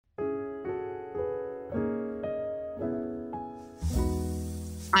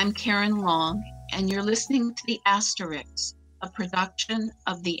I'm Karen Long, and you're listening to the Asterisk, a production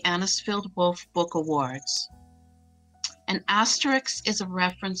of the Anisfield-Wolf Book Awards. An asterisk is a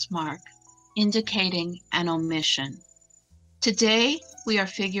reference mark indicating an omission. Today, we are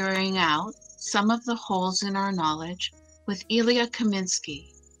figuring out some of the holes in our knowledge with Ilya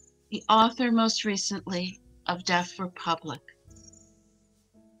Kaminsky, the author most recently of Deaf Republic.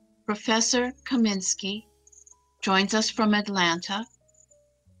 Professor Kaminsky joins us from Atlanta,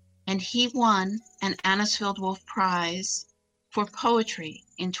 and he won an Anisfield-Wolf Prize for Poetry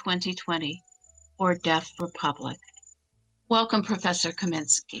in 2020 for Deaf Republic. Welcome, Professor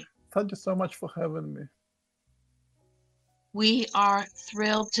Kaminsky. Thank you so much for having me. We are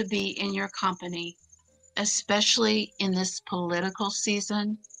thrilled to be in your company, especially in this political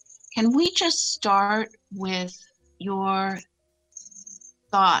season. Can we just start with your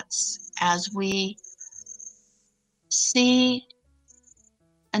thoughts as we see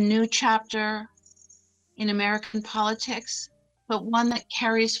a new chapter in American politics, but one that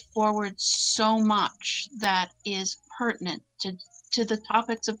carries forward so much that is pertinent to the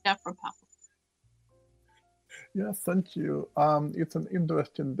topics of Deaf Republic? Yeah, thank you. It's an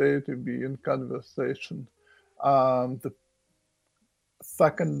interesting day to be in conversation. The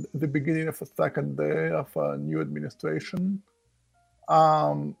beginning of a second day of a new administration.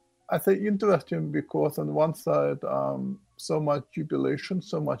 I say interesting because on one side, so much jubilation,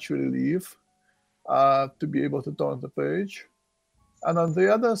 so much relief to be able to turn the page. And on the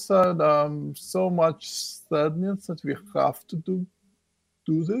other side, so much sadness that we have to do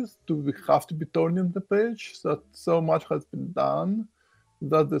this, we have to be turning the page, that so much has been done,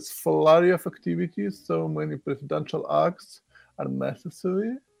 that this flurry of activities, so many presidential acts are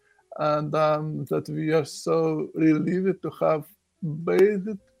necessary, and that we are so relieved to have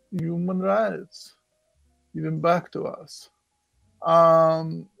basic human rights given back to us.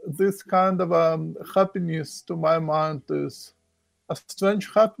 This kind of happiness, to my mind, is a strange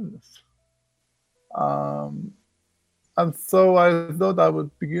happiness. And so I thought I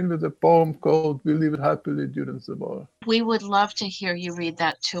would begin with a poem called We Lived Happily During the War. We would love to hear you read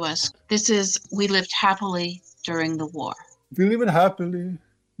that to us. This is We Lived Happily During the War. We lived happily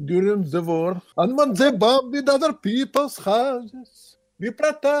during the war, and when they bombed other people's houses, we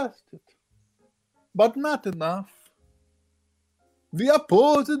protested, but not enough. We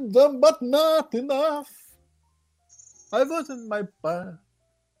opposed them, but not enough. I was in my bed.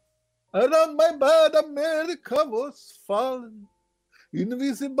 Around my bed, America was falling.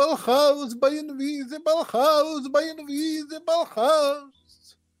 Invisible house by invisible house by invisible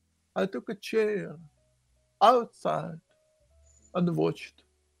house. I took a chair outside and watched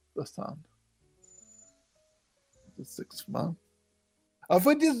the sun. The 6th month of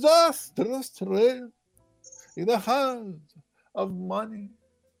a disastrous rain in a house of money,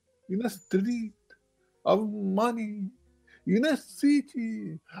 in a street of money, in a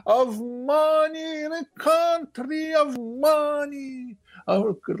city of money, in a country of money,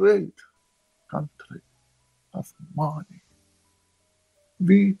 our great country of money.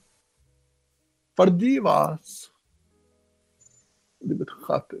 We, forgive us, lived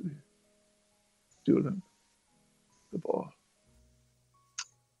happily during the war.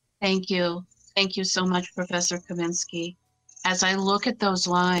 Thank you. Thank you so much, Professor Kaminsky. As I look at those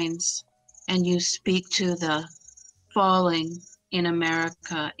lines and you speak to the falling in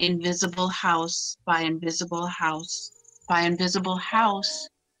America, invisible house by invisible house by invisible house,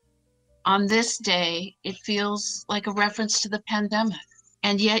 on this day, it feels like a reference to the pandemic.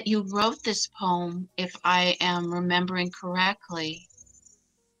 And yet you wrote this poem, if I am remembering correctly,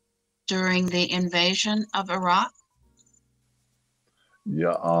 during the invasion of Iraq?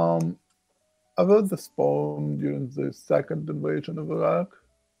 Yeah, I wrote this poem during the second invasion of Iraq.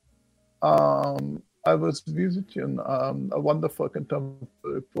 I was visiting a wonderful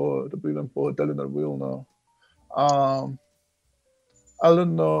contemporary poet, the brilliant poet Eleanor Wilner.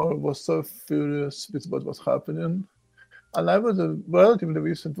 Eleanor was so furious with what was happening. And I was a relatively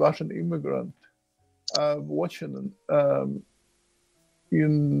recent Russian immigrant watching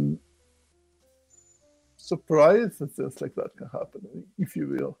in surprise that things like that can happen, if you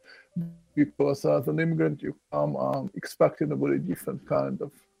will. Because as an immigrant, you come expecting a very different kind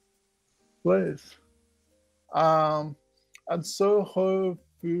of place. And so her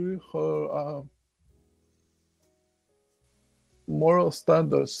moral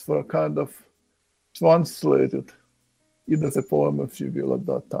standards were kind of translated into the poem, if you will, at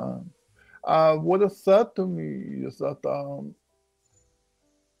that time. What is sad to me is that the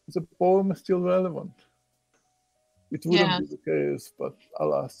poem is still relevant. It wouldn't be the case, but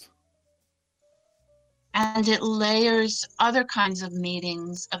alas. And it layers other kinds of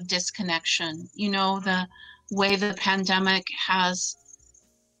meetings of disconnection. You know, the way the pandemic has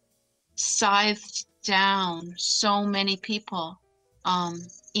scythed down so many people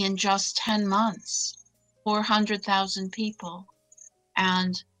in just 10 months, 400,000 people.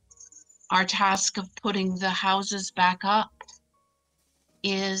 And our task of putting the houses back up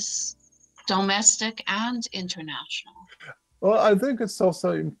is domestic and international. Well, I think it's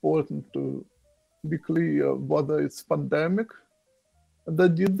also important to be clear whether it's pandemic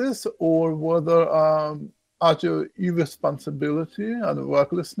that did this or whether out of irresponsibility and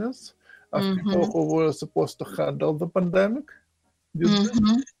recklessness of people who were supposed to handle the pandemic did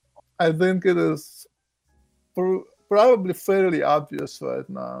this. I think it is probably fairly obvious right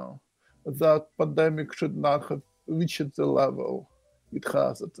now that pandemic should not have reached the level it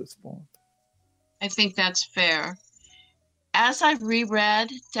has at this point. I think that's fair. As I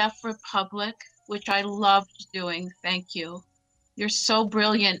reread Deaf Republic, which I loved doing, thank you. You're so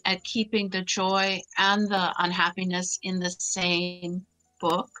brilliant at keeping the joy and the unhappiness in the same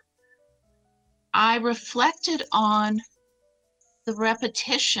book. I reflected on the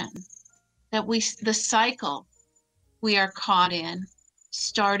repetition that the cycle we are caught in,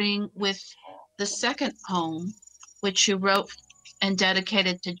 starting with the second poem, which you wrote and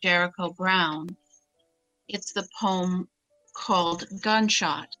dedicated to Jericho Brown. It's the poem called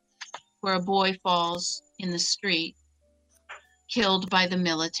Gunshot, where a boy falls in the street, killed by the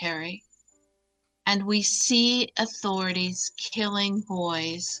military. And we see authorities killing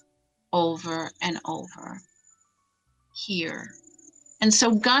boys over and over here. And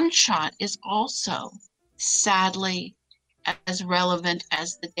so Gunshot is also sadly as relevant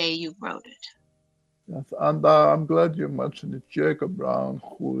as the day you wrote it. Yes, and I'm glad you mentioned Jacob Brown,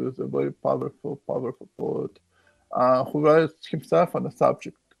 who is a very powerful poet, who writes himself on the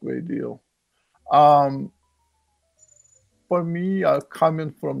subject a great deal. For me,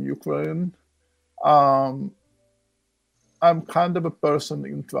 coming from Ukraine, I'm kind of a person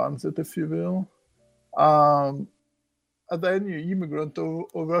in transit, if you will. As any immigrant or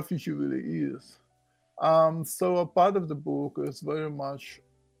refugee really is. So a part of the book is very much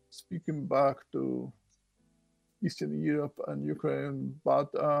speaking back to Eastern Europe and Ukraine, but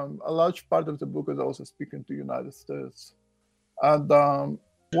a large part of the book is also speaking to the United States. And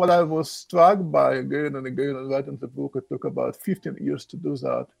what I was struck by again and again in writing the book, it took about 15 years to do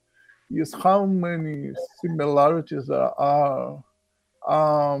that, is how many similarities there are.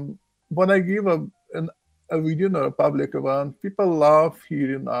 When I give a reading or a public event, people love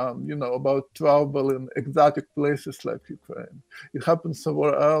hearing, about travel in exotic places like Ukraine. It happens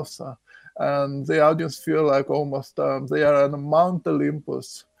somewhere else, and the audience feel like almost they are on a Mount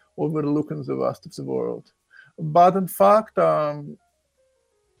Olympus overlooking the rest of the world. But in fact,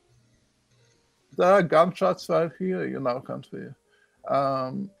 there are gunshots right here in our country.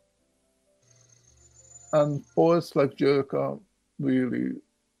 And poets like Jericho really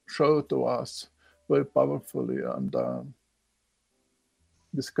show to us very powerfully and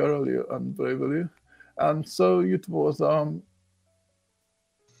viscerally and bravely. And so it was an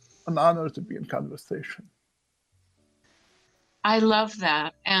honor to be in conversation. I love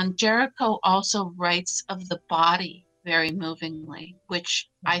that. And Jericho also writes of the body very movingly, which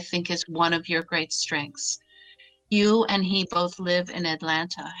I think is one of your great strengths. You and he both live in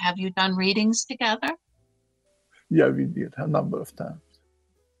Atlanta. Have you done readings together? Yeah, we did a number of times.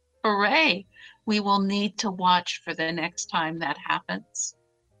 Hooray! We will need to watch for the next time that happens,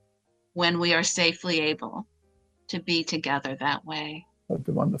 when we are safely able to be together that way. That'd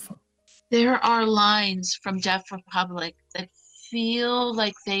be wonderful. There are lines from Deaf Republic that feel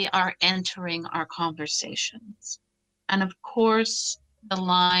like they are entering our conversations. And of course, the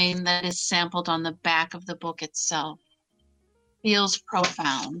line that is sampled on the back of the book itself feels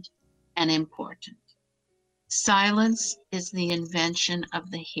profound and important. Silence is the invention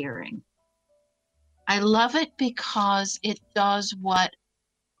of the hearing. I love it because it does what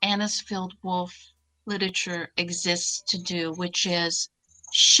Anisfield-Wolf literature exists to do, which is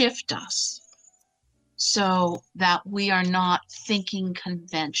shift us so that we are not thinking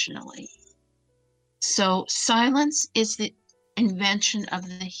conventionally. So silence is the invention of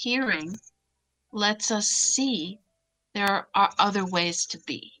the hearing, lets us see there are other ways to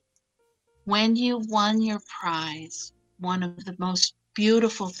be. When you won your prize, one of the most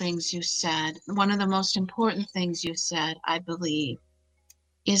beautiful things you said, one of the most important things you said, I believe,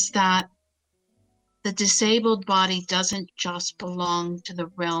 is that the disabled body doesn't just belong to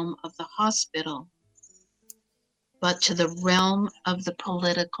the realm of the hospital, but to the realm of the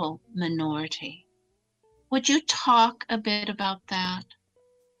political minority. Would you talk a bit about that?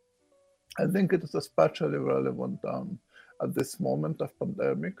 I think it is especially relevant at this moment of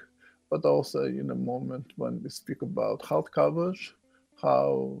pandemic, but also in a moment when we speak about health coverage,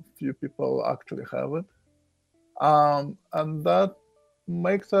 how few people actually have it. And that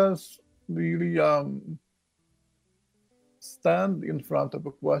makes us really stand in front of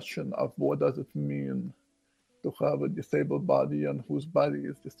a question of what does it mean to have a disabled body and whose body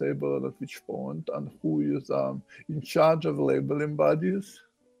is disabled at which point and who is in charge of labeling bodies.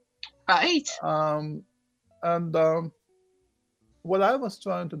 Right. Um, and what I was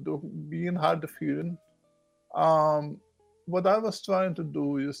trying to do, being hard of hearing, um, what I was trying to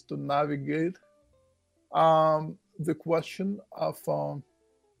do is to navigate the question of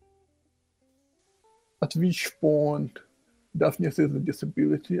at which point deafness is a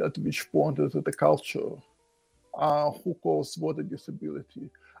disability, at which point is it a culture, who calls what a disability,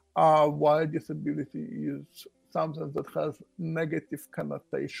 why disability is something that has negative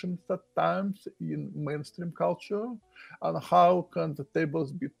connotations at times in mainstream culture, and how can the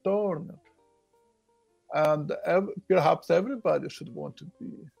tables be turned. And perhaps everybody should want to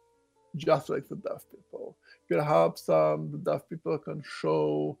be just like the deaf people. Perhaps the deaf people can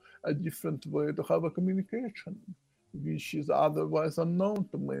show a different way to have a communication, which is otherwise unknown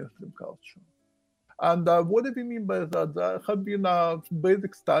to mainstream culture. And what do we mean by that? There have been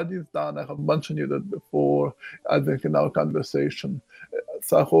basic studies done. I have mentioned it before, I think, in our conversation.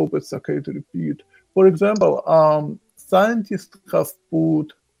 So I hope it's okay to repeat. For example, scientists have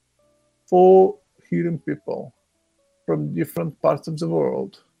put 4 hearing people from different parts of the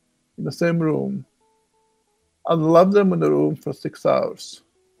world in the same room and left them in the room for 6 hours.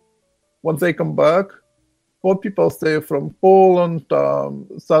 When they come back, 4 people, say from Poland,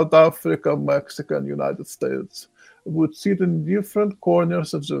 South Africa, Mexico, and United States, would sit in different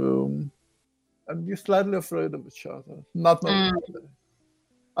corners of the room and be slightly afraid of each other, not knowing Mm. why.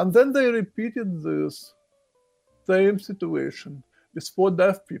 And then they repeated this same situation with 4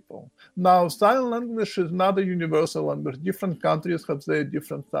 deaf people. Now, sign language is not a universal language. Different countries have their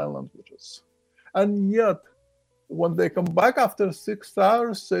different sign languages. And yet, when they come back after 6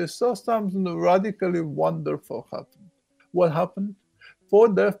 hours, they saw something radically wonderful happen. What happened? 4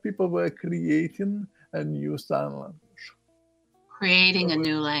 deaf people were creating a new sign language. Creating a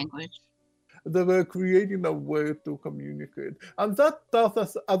new language. They were creating a way to communicate. And that tells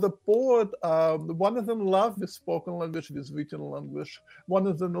us, as a poet, one is in love with spoken language, with written language. One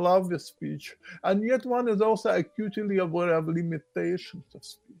is in love with speech. And yet one is also acutely aware of limitations of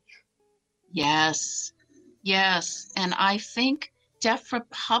speech. Yes. Yes. And I think Deaf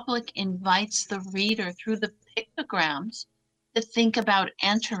Republic invites the reader through the pictograms to think about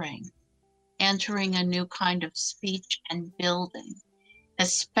entering a new kind of speech and building,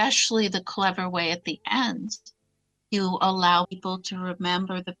 especially the clever way at the end. You allow people to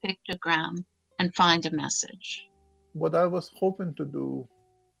remember the pictogram and find a message. What I was hoping to do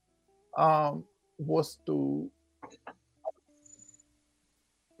was to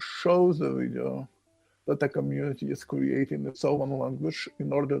show the reader that the community is creating its own language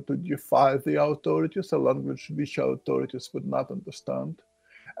in order to defy the authorities, a language which authorities would not understand.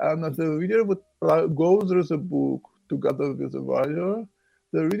 And as the reader would go through the book together with the writer,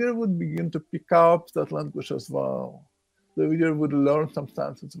 the reader would begin to pick up that language as well. The reader would learn some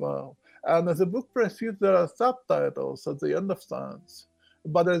sense as well. And as the book proceeds, there are subtitles at the end of science.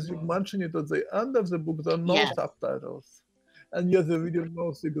 But as you mentioned it, at the end of the book, there are no Yes. subtitles. And yet the reader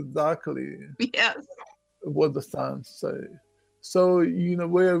knows exactly Yes. what the signs say. So in a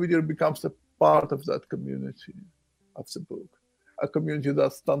way, a reader becomes a part of that community of the book. A community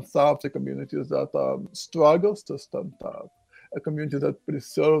that stands up, a community that struggles to stand up, a community that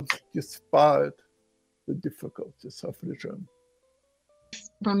preserves despite the difficulties of regime.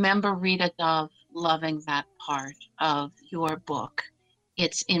 Remember Rita Dove loving that part of your book,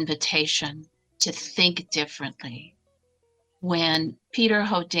 its invitation to think differently. When Peter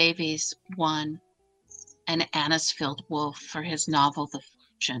Ho Davies won an Anisfield-Wolf for his novel The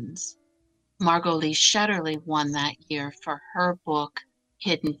Fortunes, Margot Lee Shetterly won that year for her book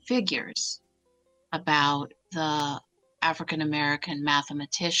Hidden Figures, about the African-American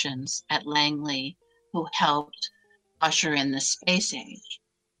mathematicians at Langley who helped usher in the space age.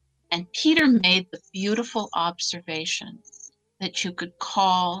 And Peter made the beautiful observation that you could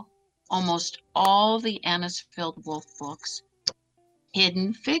call almost all the Anisfield-Wolf books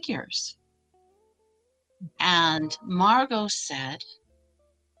hidden figures. And Margot said,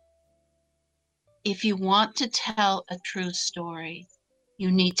 if you want to tell a true story,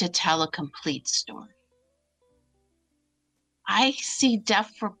 you need to tell a complete story. I see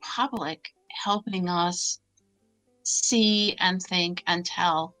Deaf Republic helping us see and think and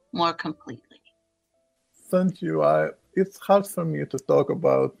tell more completely. Thank you. It's hard for me to talk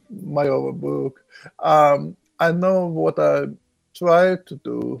about my other book. I know what I tried to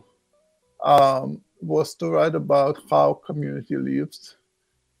do was to write about how community lives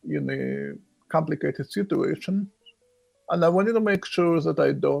in a complicated situation. And I wanted to make sure that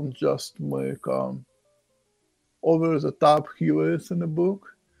I don't just make over the top heroes in the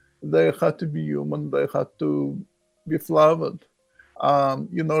book. They had to be human, they had to be flawed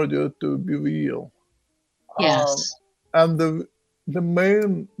in order to be real. Um, Yes. and the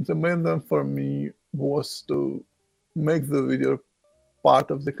main thing for me was to make the reader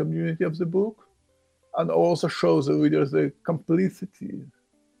part of the community of the book, and also show the reader the complicity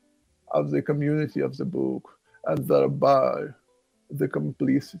of the community of the book, and thereby the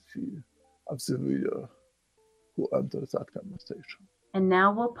complicity of the reader who enters that conversation. And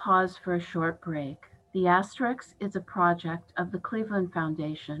now we'll pause for a short break. The Asterisk is a project of the Cleveland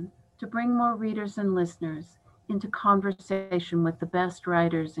Foundation to bring more readers and listeners into conversation with the best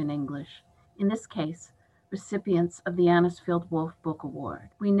writers in English, in this case, recipients of the Anisfield-Wolf Book Award.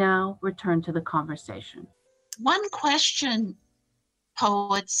 We now return to the conversation. One question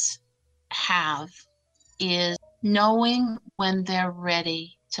poets have is knowing when they're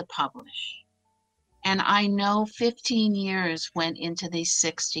ready to publish. And I know 15 years went into these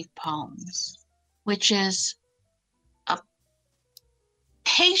 60 poems, which is a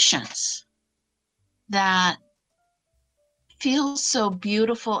patience that feels so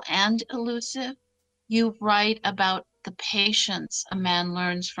beautiful and elusive. You write about the patience a man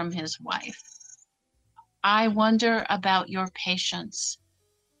learns from his wife. I wonder about your patience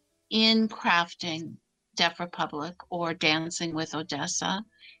in crafting Deaf Republic or Dancing with Odessa,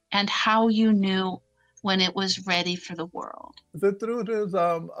 and how you knew when it was ready for the world. The truth is,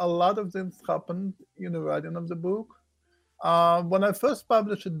 a lot of things happened in the writing of the book. When I first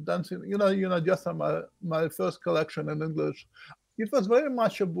published Dancing, just my first collection in English, it was very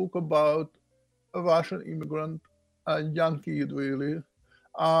much a book about a Russian immigrant, a young kid, really,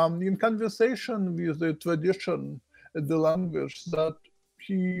 in conversation with the tradition, the language that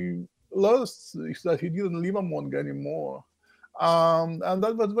he lost, that he didn't live among anymore. And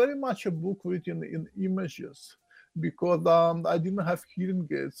that was very much a book written in images, because I didn't have hearing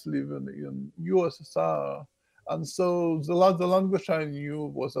aids living in USSR. And so the language I knew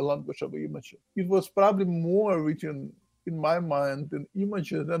was a language of images. It was probably more written in my mind in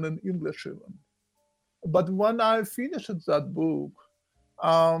images than in English even. But when I finished that book,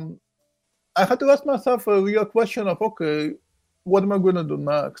 um, I had to ask myself a real question of, okay, what am I going to do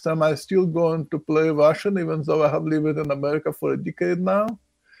next? Am I still going to play Russian even though I have lived in America for a decade now?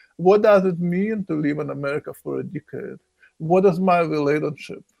 What does it mean to live in America for a decade? What is my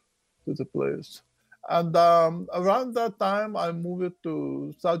relationship to the place? And around that time, I moved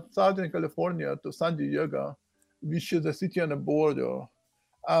to Southern California, to San Diego, which is a city on the border.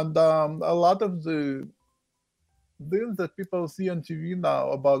 And a lot of the things that people see on TV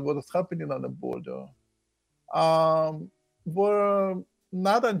now about what is happening on the border were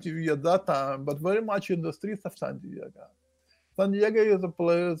not on TV at that time, but very much in the streets of San Diego. San Diego is a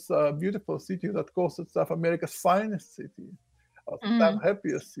place, a beautiful city that calls itself America's finest city, the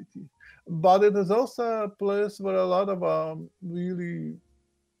happiest city. But it is also a place where a lot of really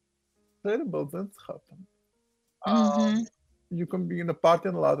terrible things happen. You can be in a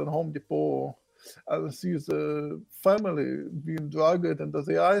parking lot in Home Depot and see the family being dragged into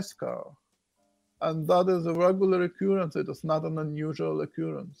the ice car. And that is a regular occurrence. It is not an unusual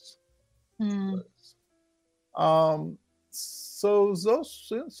occurrence. So those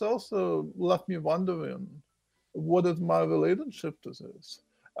things also left me wondering, what is my relationship to this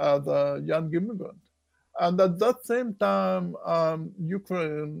as a young immigrant? And at that same time,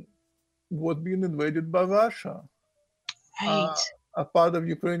 Ukraine was being invaded by Russia. Right. A part of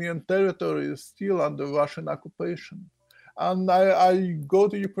Ukrainian territory is still under Russian occupation. And I go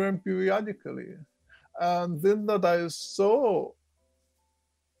to Ukraine periodically. And then that I saw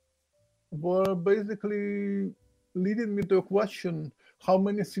were basically leading me to a question how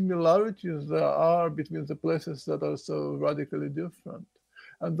many similarities there are between the places that are so radically different.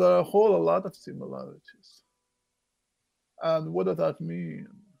 And there are a whole lot of similarities. And what does that mean?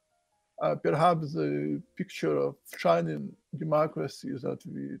 Perhaps the picture of shining democracy that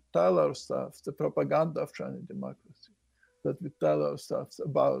we tell ourselves, the propaganda of shining democracy that we tell ourselves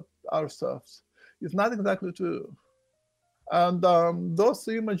about ourselves, is not exactly true. And those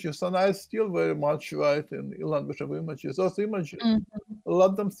images, and I still very much write in language of images, those images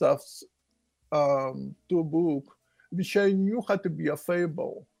led themselves to a book which I knew had to be a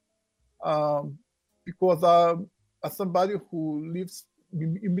fable, because as somebody who lives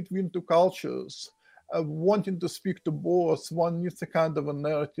in between two cultures, wanting to speak to both, one needs a kind of a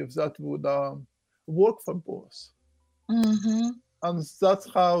narrative that would work for both. Mm-hmm. And that's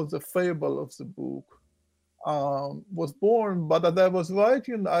how the fable of the book was born. But as I was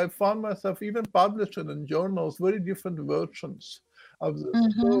writing, I found myself even publishing in journals very different versions of the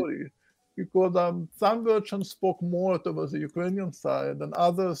Mm-hmm. story, because some versions spoke more towards the Ukrainian side and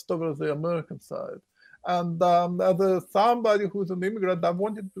others towards the American side. And as somebody who's an immigrant, I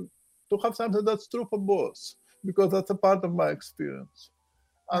wanted to have something that's true for both, because that's a part of my experience.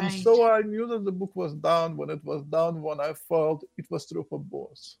 And Right. so I knew that the book was done when it was done, when I felt it was true for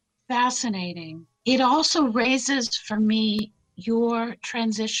both. Fascinating. It also raises for me your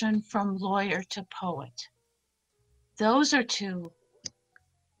transition from lawyer to poet. Those are two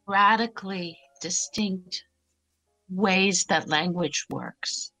radically distinct ways that language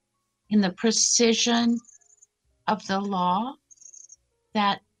works. In the precision of the law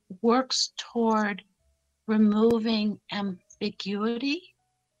that works toward removing ambiguity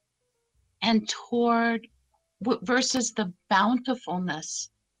and toward versus the bountifulness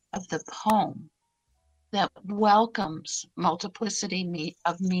of the poem that welcomes multiplicity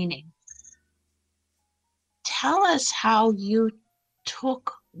of meaning. Tell us how you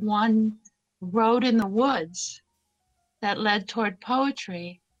took one road in the woods that led toward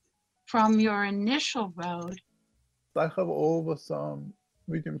poetry from your initial road. I have always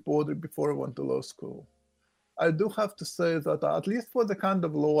written poetry before I went to law school. I do have to say that at least for the kind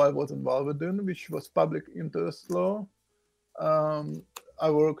of law I was involved in, which was public interest law, I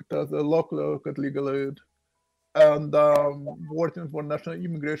worked as a law clerk at Legal Aid and working for National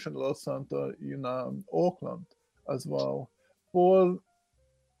Immigration Law Center in Auckland as well. For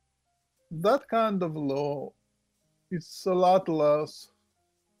that kind of law, it's a lot less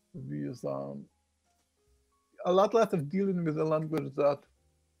with a lot less of dealing with a language that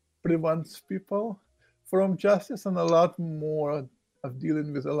prevents people from justice, and a lot more of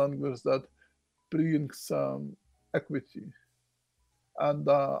dealing with a language that brings equity and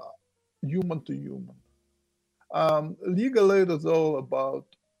human to human. Legal aid is all about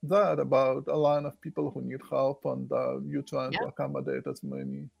that, about a line of people who need help, and you trying to accommodate as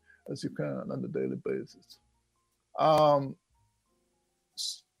many as you can on a daily basis.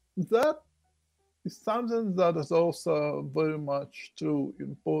 That is something that is also very much true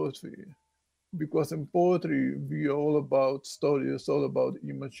in poetry, because in poetry we are all about stories, all about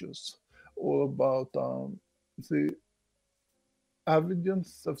images, all about the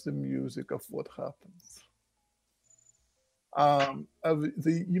evidence of the music of what happens.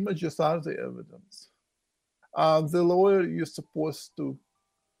 The images are the evidence. The lawyer is supposed to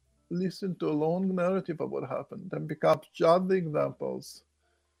listen to a long narrative of what happened and pick up just the examples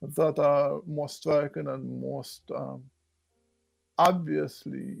that are most striking and most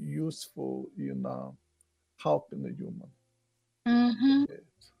obviously useful in helping the human. Mm-hmm.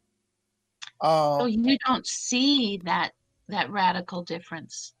 So Uh, you don't see that radical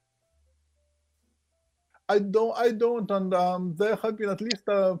difference. I don't, and there have been, at least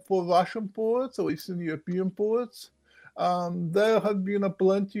for Russian poets or Eastern European poets, there have been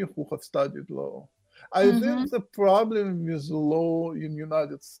plenty who have studied law. I think the problem with law in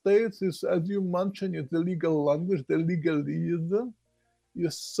United States is, as you mentioned, is the legal language, the legalese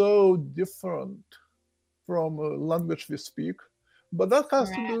is so different from language we speak. But that has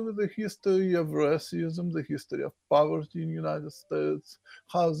to do with the history of racism, the history of poverty in the United States,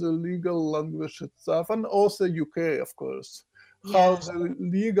 how the legal language itself, and also UK, of course, how the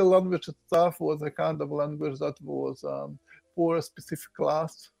legal language itself was a kind of language that was for a specific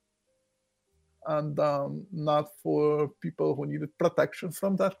class and not for people who needed protection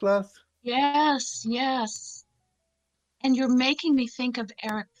from that class. Yes, yes. And you're making me think of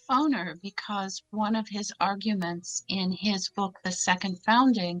Eric Foner, because one of his arguments in his book, The Second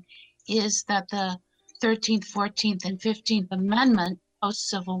Founding, is that the 13th, 14th, and 15th Amendment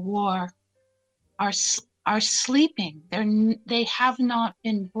post-Civil War are sleeping. They have not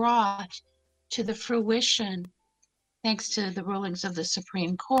been brought to the fruition thanks to the rulings of the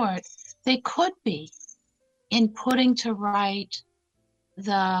Supreme Court. They could be in putting to right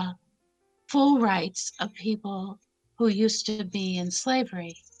the full rights of people who used to be in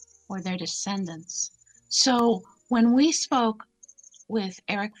slavery or their descendants. So when we spoke with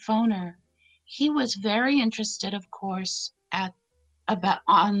Eric Foner, he was very interested, of course,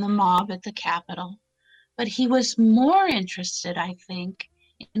 on the mob at the Capitol, but he was more interested, I think,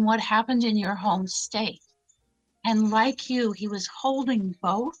 in what happened in your home state. And like you, he was holding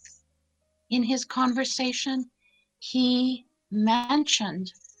both in his conversation. He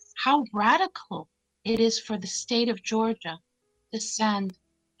mentioned how radical it is for the state of Georgia to send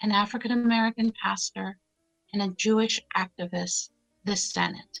an African-American pastor and a Jewish activist the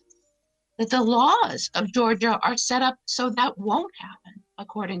Senate. That the laws of Georgia are set up so that won't happen,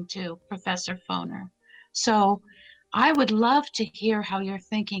 according to Professor Foner. So I would love to hear how you're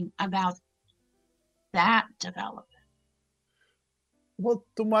thinking about that development. Well,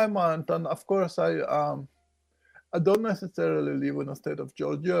 to my mind, and of course, I don't necessarily live in the state of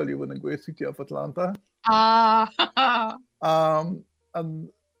Georgia. I live in the great city of Atlanta. And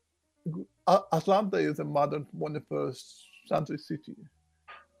Atlanta is a modern 21st century city.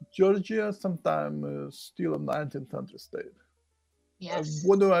 Georgia sometimes is still a 19th century state. Yes.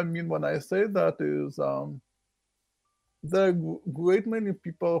 What do I mean when I say that is there are a great many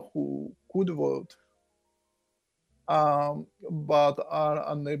people who could vote, but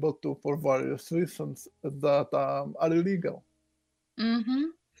are unable to for various reasons that are illegal. Mm-hmm.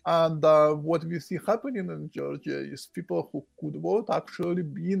 And what we see happening in Georgia is people who could vote actually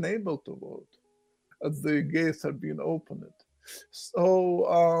being able to vote. The gates are being opened.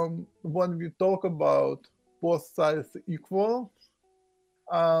 So when we talk about both sides equal,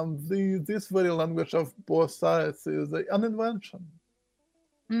 this very language of both sides is an invention.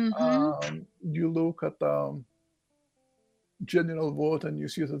 Mm-hmm. You look at general vote and you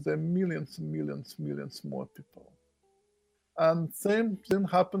see that there are millions and millions, millions more people. And same thing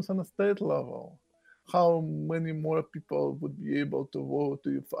happens on a state level. How many more people would be able to vote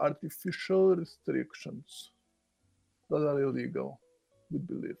if artificial restrictions that are illegal would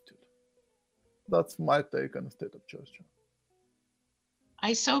be lifted? That's my take on the state of Georgia.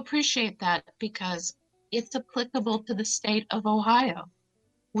 I so appreciate that because it's applicable to the state of Ohio.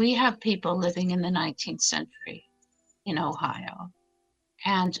 We have people living in the 19th century in Ohio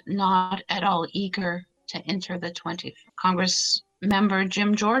and not at all eager to enter the 20th. Congress member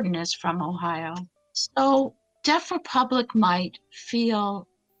Jim Jordan is from Ohio. So Deaf Republic might feel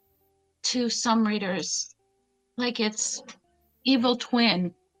to some readers like its evil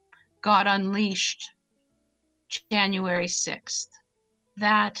twin got unleashed January 6th,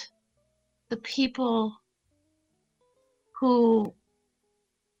 that the people who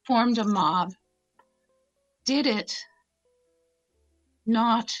formed a mob did it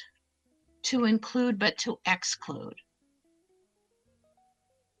not to include but to exclude.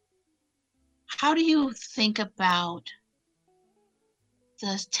 How do you think about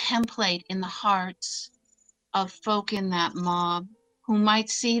the template in the hearts of folk in that mob who might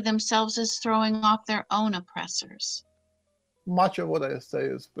see themselves as throwing off their own oppressors? Much of what I say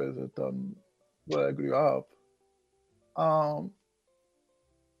is based on where I grew up.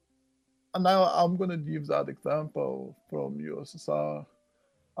 And now I'm going to give that example from USSR.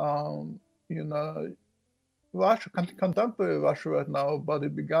 In Russia, contemporary Russia right now, but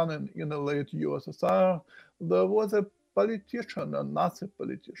it began in the late USSR. There was a politician, a Nazi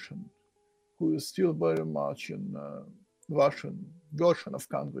politician, who is still very much in Russian version of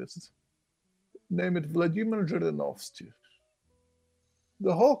Congress, named Vladimir Zhirinovsky.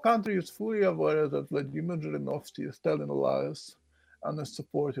 The whole country is fully aware that Vladimir Zhirinovsky is telling lies and is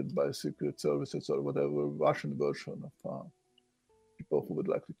supported by secret services or whatever Russian version of people who would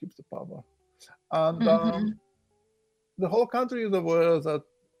like to keep the power. And the whole country is aware that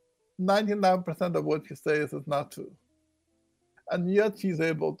 99% of what he says is not true. And yet he's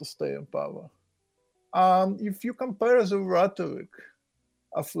able to stay in power. If you compare the rhetoric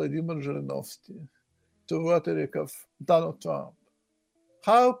of Vladimir Zhirinovsky to rhetoric of Donald Trump,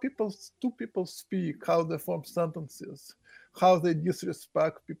 how two people speak, how they form sentences, how they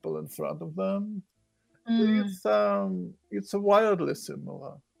disrespect people in front of them, it's wildly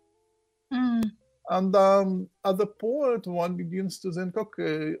similar. And at the point, one begins to think,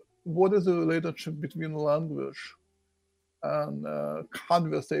 okay, what is the relationship between language and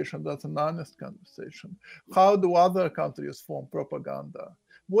conversation that's an honest conversation? How do other countries form propaganda?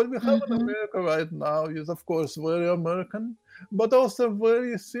 What we have in America right now is, of course, very American, but also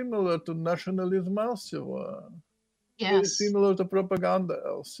very similar to nationalism elsewhere. Yes. Very similar to propaganda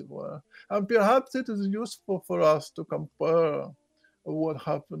elsewhere. And perhaps it is useful for us to compare what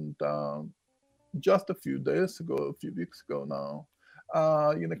happened just a few days ago, a few weeks ago now,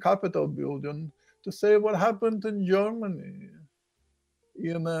 in the Capitol building, to say what happened in Germany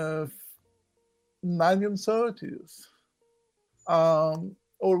in the 1930s,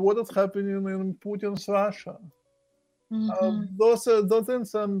 or what is happening in Putin's Russia. Those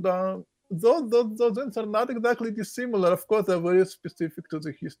things and those things are not exactly dissimilar. Of course, they're very specific to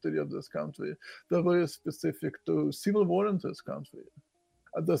the history of this country. They're very specific to civil war in this country,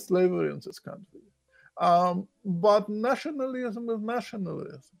 the slavery in this country. But nationalism is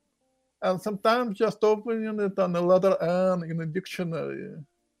nationalism. And sometimes just opening it on the letter N in a dictionary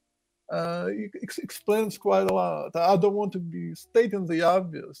explains quite a lot. I don't want to be stating the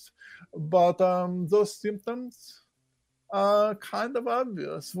obvious, but those symptoms are kind of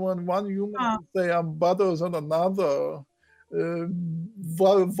obvious. When one human can say I'm better than another,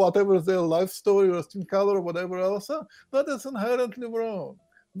 whatever their life story or skin color or whatever else, that is inherently wrong.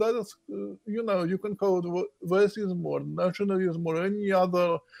 That is, you can call it racism or nationalism or any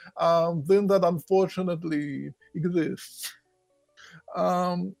other thing that unfortunately exists.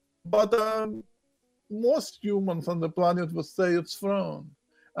 But most humans on the planet would say it's wrong.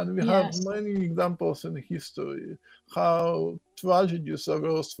 And we have many examples in history how tragedies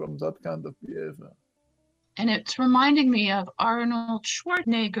arose from that kind of behavior. And it's reminding me of Arnold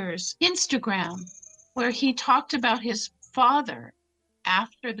Schwarzenegger's Instagram, where he talked about his father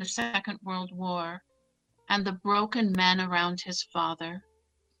after the Second World War and the broken men around his father.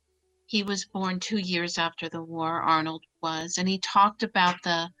 He was born 2 years after the war, Arnold was, and he talked about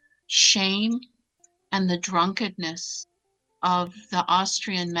the shame and the drunkenness of the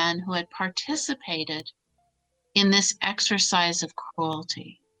Austrian men who had participated in this exercise of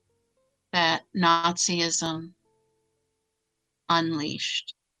cruelty that Nazism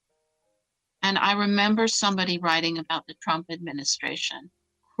unleashed. And I remember somebody writing about the Trump administration.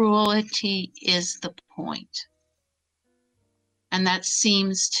 Cruelty is the point. And that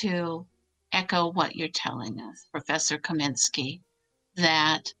seems to echo what you're telling us, Professor Kaminsky,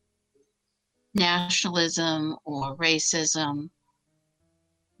 that nationalism or racism,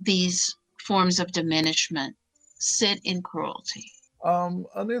 these forms of diminishment, sit in cruelty.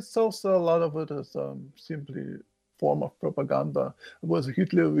 And it's also a lot of it is simply form of propaganda. Was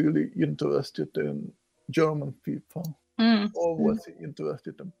Hitler really interested in German people? Or was he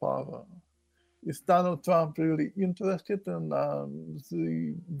interested in power? Is Donald Trump really interested in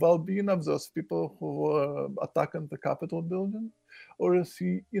the well-being of those people who were attacking the Capitol building? Or is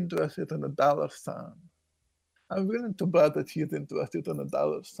he interested in a dollar sign? I'm willing to bet that he's interested in a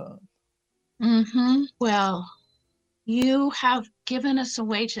dollar sign. Well, you have given us a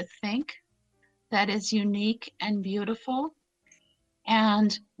way to think that is unique and beautiful.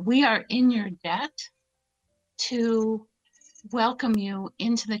 And we are in your debt to welcome you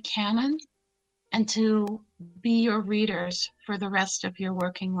into the canon and to be your readers for the rest of your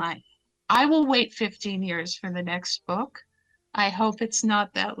working life. I will wait 15 years for the next book. I hope it's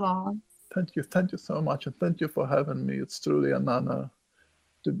not that long. Thank you so much, and thank you for having me. It's truly an honor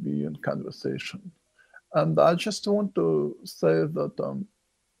to be in conversation. And I just want to say that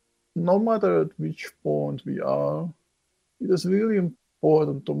no matter at which point we are, it is really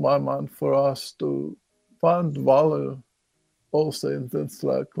important to my mind for us to find value also in things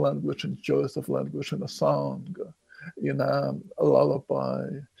like language and choice of language in a song, in a lullaby,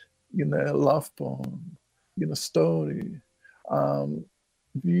 in a love poem, in a story.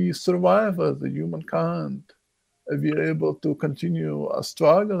 We survive as a humankind. We are able to continue a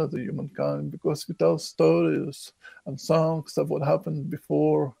struggle as a humankind because we tell stories and songs of what happened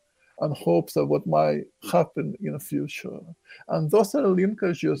before and hopes of what might happen in the future. And those are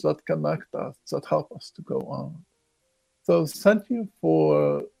linkages that connect us, that help us to go on. So thank you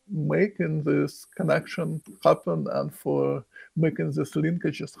for making this connection happen and for making these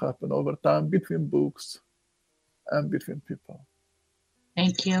linkages happen over time between books and between people.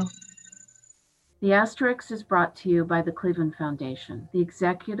 Thank you. The Asterisk is brought to you by the Cleveland Foundation. The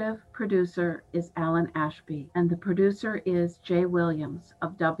executive producer is Alan Ashby, and the producer is Jay Williams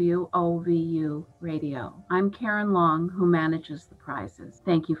of WOVU Radio. I'm Karen Long, who manages the prizes.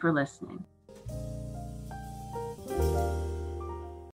 Thank you for listening.